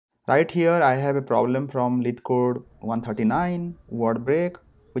Right here I have a problem from Leetcode 139 Wordbreak,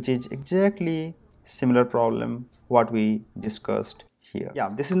 which is exactly similar problem what we discussed here. Yeah,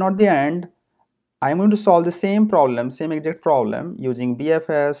 this is not the end. I'm going to solve the same problem, same exact problem using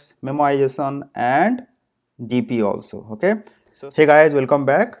BFS, memoization and DP also. Okay. So hey guys, welcome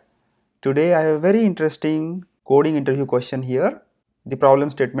back. Today I have a very interesting coding interview question here. The problem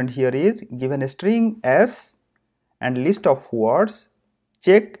statement here is given a string S and list of words,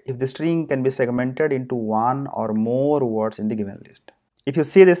 check if the string can be segmented into one or more words in the given list. If you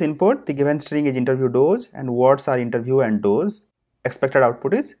see this input, the given string is InterviewDose and words are interview and dose. Expected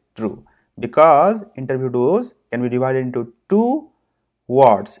output is true because InterviewDose can be divided into two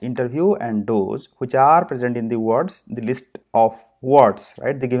words, interview and dose, which are present in the words, the list of words,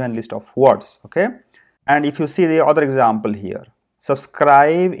 right? The given list of words, okay? And if you see the other example here,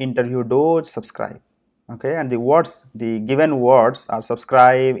 subscribe, InterviewDose, subscribe, okay? And the words, the given words are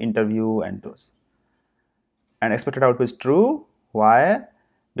subscribe, interview and dose. And expected output is true. Why?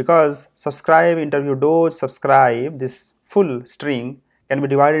 Because subscribe, InterviewDose, subscribe, this full string can be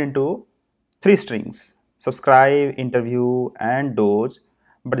divided into three strings, subscribe, interview and dose,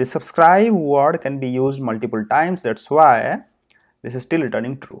 but the subscribe word can be used multiple times. That's why this is still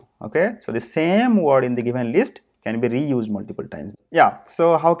returning true. Okay, so the same word in the given list can be reused multiple times. Yeah,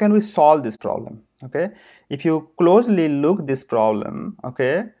 so how can we solve this problem? Okay, if you closely look this problem,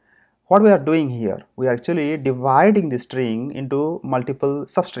 okay, what we are doing here, we are actually dividing the string into multiple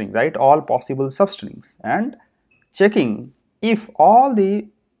substrings, right? All possible substrings, and checking if all these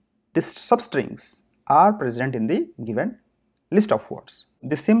substrings are present in the given list of words.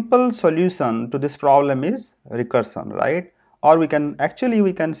 The simple solution to this problem is recursion, right? Or we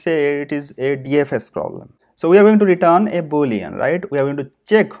can say it is a DFS problem. So we are going to return a boolean, right? We are going to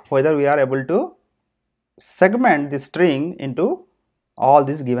check whether we are able to segment the string into all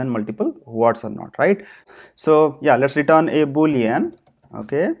these given multiple words or not, right? So yeah, let's return a boolean,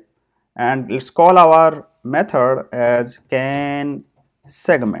 okay, and let's call our method as can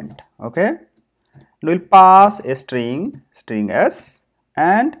segment, okay. We'll pass a string s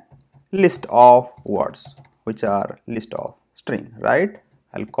and list of words, which are list of string, right?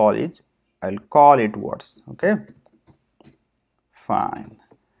 I'll call it words, okay, fine.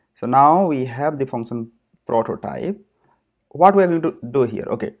 So now we have the function prototype. What we are going to do here,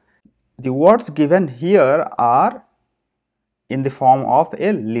 okay, the words given here are in the form of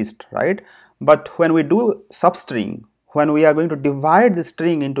a list, right? But when we do substring, when we are going to divide the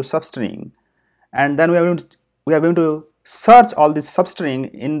string into substring, and then we are going to search all this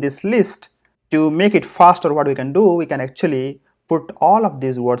substring in this list, to make it faster, what we can do, we can actually put all of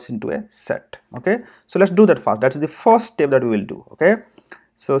these words into a set, okay? So let's do that fast. That's the first step that we will do, okay?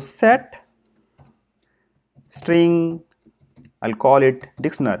 So set string, I'll call it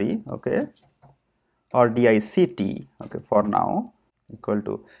dictionary, okay, or DICT, okay, for now, equal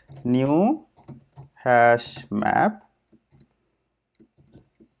to new hash map,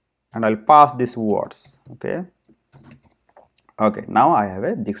 and I'll pass these words, okay. Okay, now I have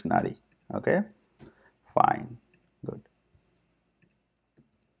a dictionary, okay, fine, good.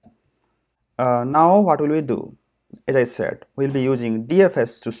 Now what will we do? As I said, we'll be using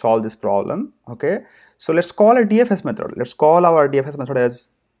DFS to solve this problem, okay. So let's call a DFS method. Let's call our DFS method as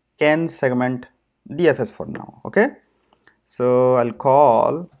can segment DFS for now, okay. So I'll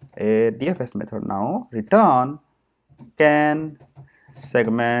call a DFS method now, return can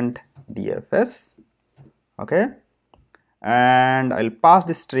segment DFS, okay, and I'll pass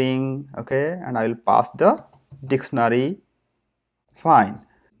the string, okay, and I'll pass the dictionary, fine.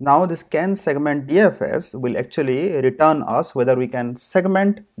 Now this can segment DFS will actually return us whether we can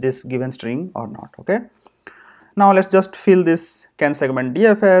segment this given string or not, okay. Now let's just fill this can segment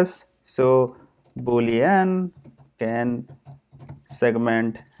DFS. So boolean can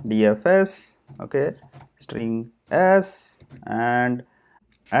segment DFS, okay, string s and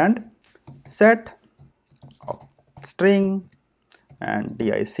set string and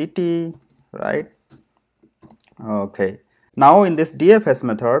DICT, right? Okay, now in this DFS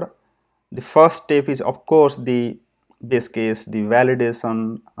method, the first step is of course the base case, the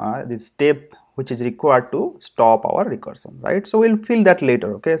validation, the step which is required to stop our recursion, right? So we'll fill that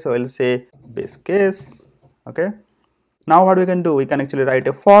later, okay. So I'll say base case, okay. Now what we can do, we can actually write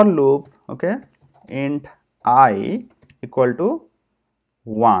a for loop, okay, int I equal to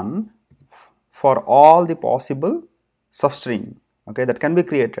 1 for all the possible substring, okay, that can be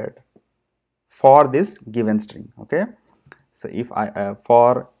created for this given string, okay. So if I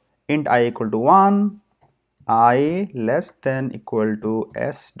for int I equal to 1, I less than equal to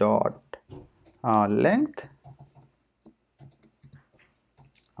s dot length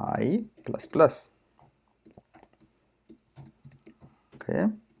I plus plus. Okay,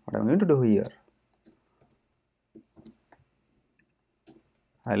 what I'm going to do here,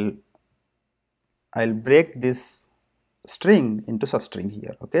 I'll break this string into substring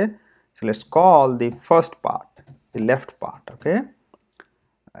here. Okay, so let's call the first part, the left part, okay,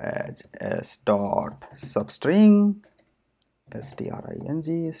 as s dot substring string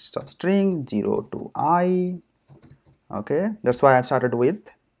substring 0 to I. Okay, that's why I started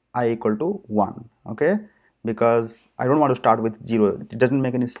with I equal to 1. Okay, because I don't want to start with 0. It doesn't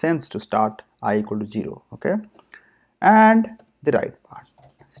make any sense to start I equal to 0. Okay, and the right part,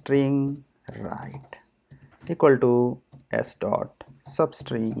 string right equal to s dot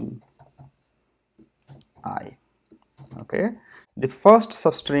substring I. Okay, the first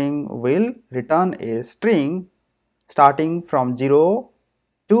substring will return a string starting from 0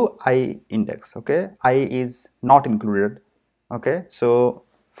 to I index. Okay, I is not included. Okay, so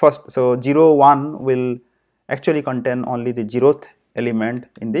first, so 0 1 will actually contain only the 0th element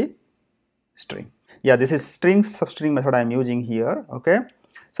in the string. Yeah, this is string substring method I am using here. Okay,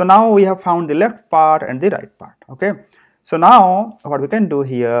 so now we have found the left part and the right part. Okay, so now what we can do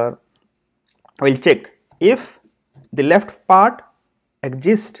here, we'll check if the left part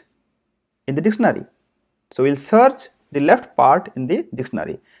exists in the dictionary. So we'll search the left part in the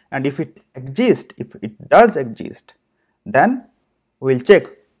dictionary, and if it exists, if it does exist, then we'll check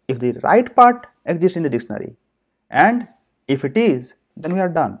if the right part exists in the dictionary, and if it is, then we are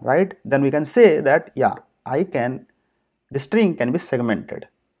done, right? Then we can say that yeah, the string can be segmented,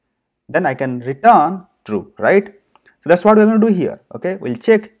 then I can return true, right? So that's what we're going to do here. Okay, we'll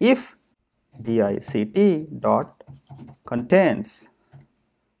check if dict dot contains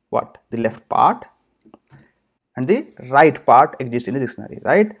what, the left part and the right part exist in the dictionary,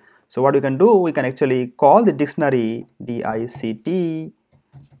 right? So what we can do, we can actually call the dictionary dict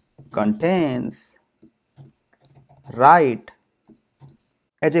contains right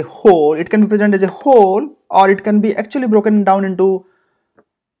as a whole. It can be present as a whole, or it can be actually broken down into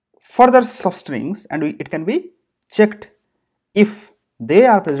further substrings, and it can be checked if they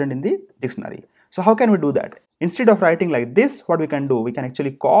are present in the dictionary. So how can we do that? Instead of writing like this, what we can do, we can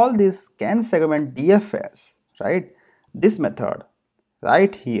actually call this can segment DFS, right? This method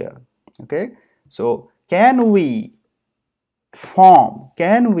right here. Okay, so can we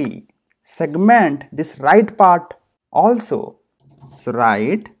segment this right part also? So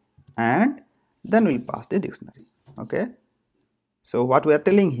right, and then we'll pass the dictionary. Okay, so what we are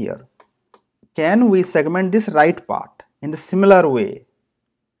telling here, can we segment this right part in the similar way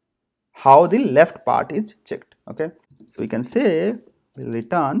how the left part is checked? Okay, so we can say we'll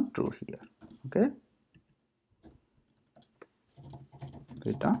return true here. Okay,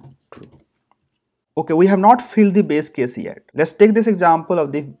 return true. Okay, we have not filled the base case yet. Let's take this example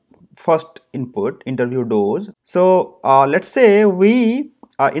of the first input, InterviewDose. So let's say we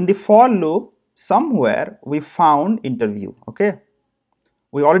in the for loop somewhere we found interview. Okay,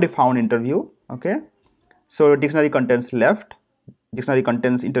 we already found interview. Okay, so dictionary contains left, dictionary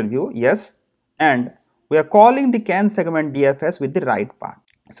contains interview, yes, and we are calling the can segment DFS with the right part.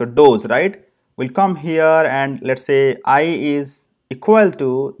 So dose, right, will come here, and let's say I is equal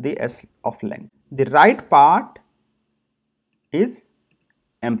to the s of length. The right part is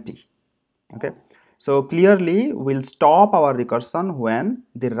empty. Okay, so clearly we'll stop our recursion when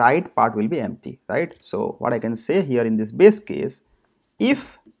the right part will be empty, right? So what I can say here in this base case,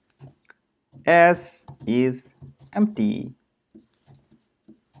 if s is empty,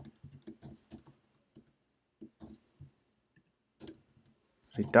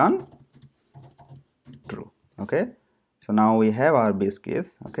 return true. Okay, so now we have our base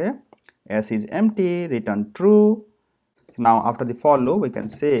case. Okay, s is empty, return true. Now after the for loop we can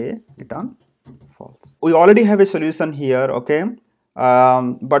say return false. We already have a solution here. Okay,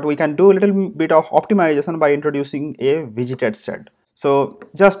 but we can do a little bit of optimization by introducing a visited set. So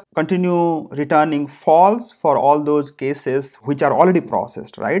just continue returning false for all those cases which are already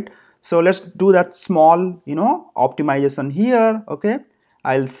processed, right? So let's do that small, optimization here. Okay,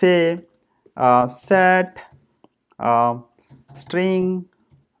 I'll say set string,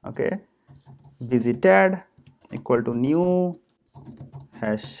 okay, visited equal to new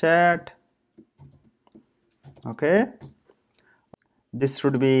hash set. Okay, this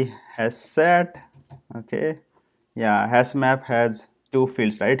should be hash set. Okay, yeah, hash map has two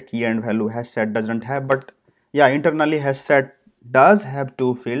fields, right? Key and value. Hash set doesn't have, but yeah, internally hash set does have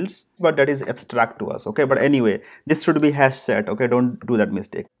two fields, but that is abstract to us. Okay, but anyway, this should be hash set. Okay, don't do that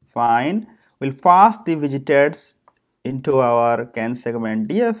mistake. Fine, we'll pass the visiteds into our can segment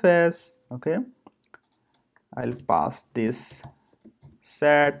DFS. Okay, I'll pass this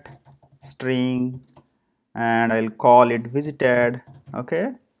set string and I'll call it visited.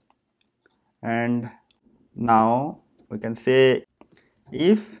 Okay, and now we can say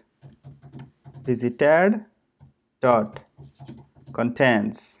if visited dot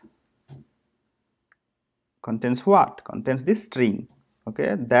contains what? Contains this string,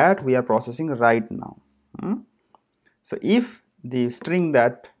 okay, that we are processing right now. So if the string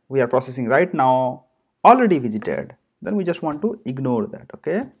that we are processing right now already visited, then we just want to ignore that.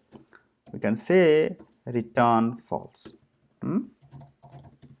 Okay, we can say return false.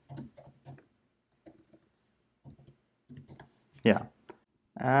 Yeah,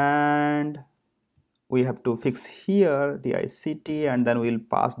 and we have to fix here dict, and then we'll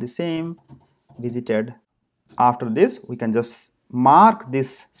pass the same visited. After this we can just mark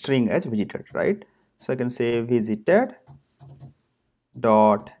this string as visited, right? So I can say visited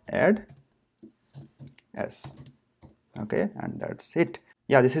dot add s. Okay, and that's it.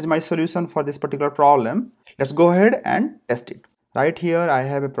 Yeah, this is my solution for this particular problem. Let's go ahead and test it. Right here I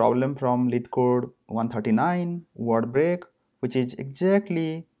have a problem from Leetcode 139 Wordbreak, which is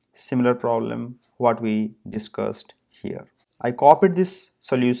exactly similar problem what we discussed here. I copied this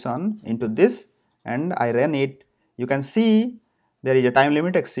solution into this and I ran it. You can see there is a time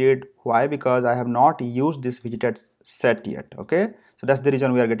limit exceed. Why? Because I have not used this visited set yet. Okay, so that's the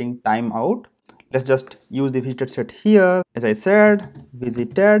reason we are getting time out. Let's just use the visited set here. As I said,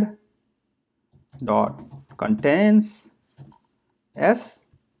 visited dot contains s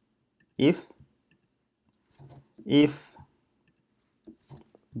if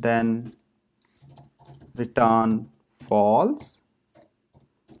then return false,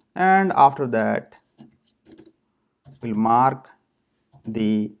 and after that we'll mark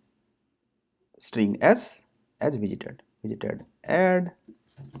the string s as visited add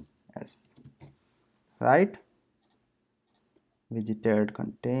s, right? Visited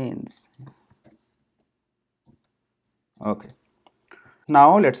contains. Okay,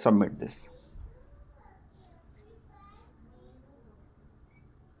 now let's submit this.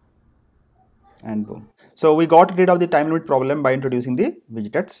 And boom. So we got rid of the time limit problem by introducing the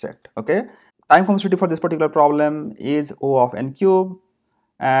visited set. Okay, time complexity for this particular problem is O of n cube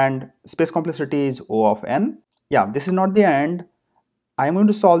and space complexity is O of n. Yeah, this is not the end. I'm going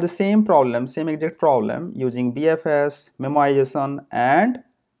to solve the same problem, same exact problem using BFS, memoization and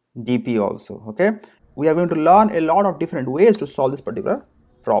DP also. Okay, we are going to learn a lot of different ways to solve this particular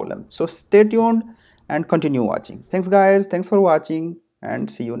problem. So stay tuned and continue watching. Thanks guys, thanks for watching and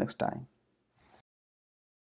see you next time.